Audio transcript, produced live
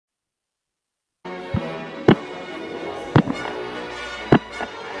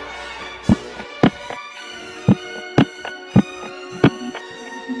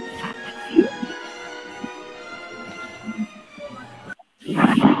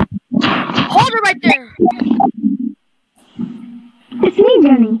It's me,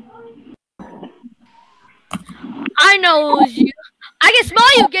 Jenny. I know it was you. I can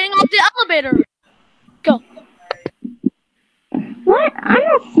smell you getting off the elevator. Go. What? I'm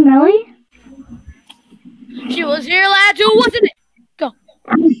not smelly. She was here, lad. Who wasn't it? Go.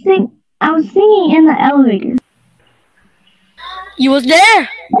 I was singing in the elevator. You was there.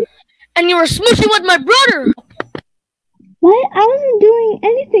 And you were smooching with my brother. What? I wasn't doing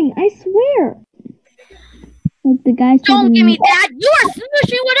anything. I swear. Like the guy. Don't give me that. You are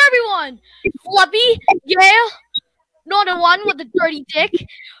smooching with everyone. Fluffy, yeah. Not the one with the dirty dick.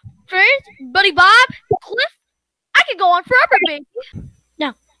 Chris, Buddy Bob, Cliff. I could go on forever, baby.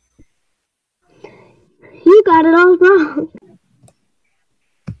 Now. You got it all wrong.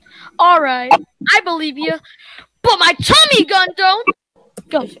 Alright. I believe you. But my tummy gun don't.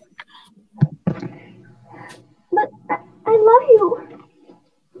 Go. But I love you.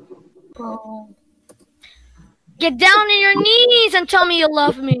 Oh. Get down on your knees and tell me you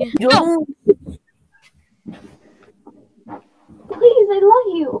love me. Go. Please, I love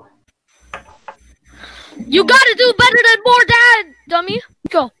you. You gotta do better than more, Dad, dummy.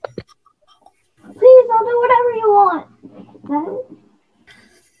 Go. Please, I'll do whatever you want. Dad?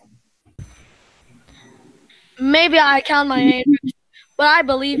 Maybe I count my age, but I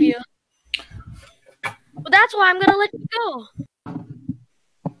believe you. But that's why I'm gonna let you go.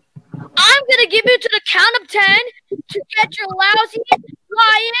 I'm gonna give you to the count of 10 to get your lousy,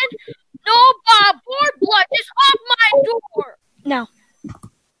 lying, no Bob or blood just off my door. Now.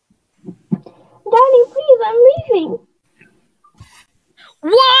 Daddy, please, I'm leaving.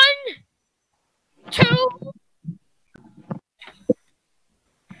 1, 2.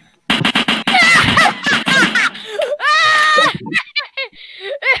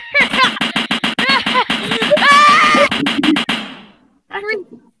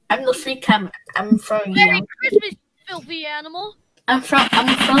 I'm the free cam. I'm in front of you. Merry Christmas, filthy animal. I'm in front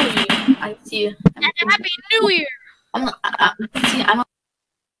of you. I see you. And Happy New Year. I'm